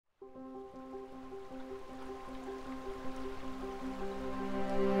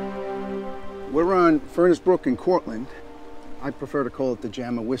We're on Furnace Brook in Cortland. I prefer to call it the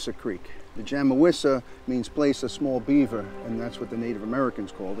Jamawissa Creek. The Jamawissa means place of small beaver, and that's what the Native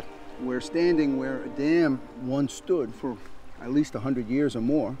Americans called it. We're standing where a dam once stood for at least 100 years or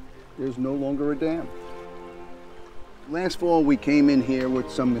more. There's no longer a dam. Last fall we came in here with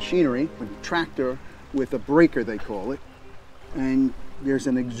some machinery, a tractor with a breaker they call it, and there's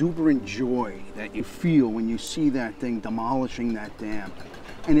an exuberant joy that you feel when you see that thing demolishing that dam.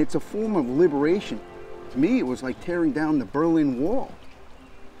 And it's a form of liberation. To me, it was like tearing down the Berlin Wall.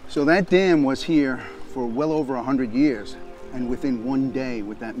 So that dam was here for well over 100 years, and within one day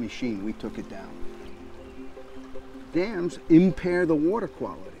with that machine, we took it down. Dams impair the water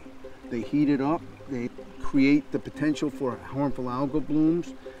quality. They heat it up, they create the potential for harmful algal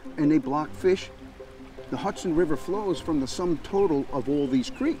blooms, and they block fish. The Hudson River flows from the sum total of all these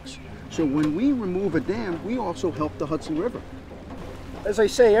creeks. So when we remove a dam, we also help the Hudson River. As I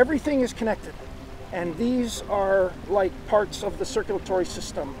say, everything is connected, and these are like parts of the circulatory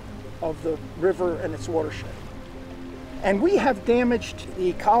system of the river and its watershed. And we have damaged the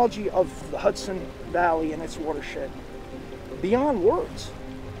ecology of the Hudson Valley and its watershed beyond words.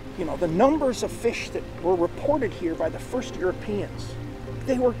 You know, the numbers of fish that were reported here by the first Europeans,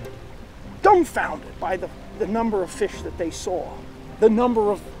 they were dumbfounded by the number of fish that they saw, the number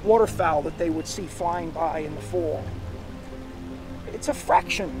of waterfowl that they would see flying by in the fall. It's a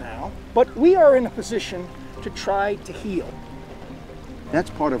fraction now, but we are in a position to try to heal. That's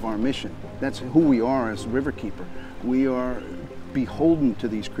part of our mission. That's who we are as Riverkeeper. We are beholden to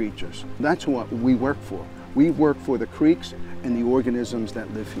these creatures. That's what we work for. We work for the creeks and the organisms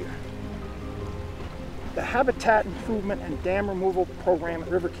that live here. The habitat improvement and dam removal program at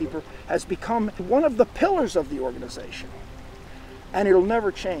Riverkeeper has become one of the pillars of the organization, and it'll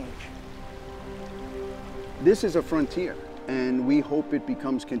never change. This is a frontier, and we hope it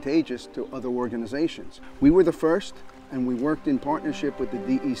becomes contagious to other organizations. We were the first, and we worked in partnership with the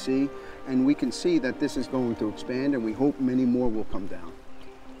DEC, and we can see that this is going to expand, and we hope many more will come down.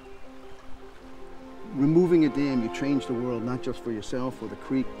 Removing a dam, you change the world, not just for yourself or the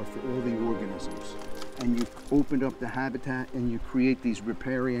creek, but for all the organisms. And you've opened up the habitat, and you create these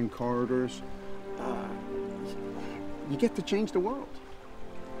riparian corridors. You get to change the world.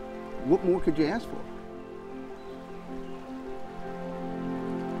 What more could you ask for?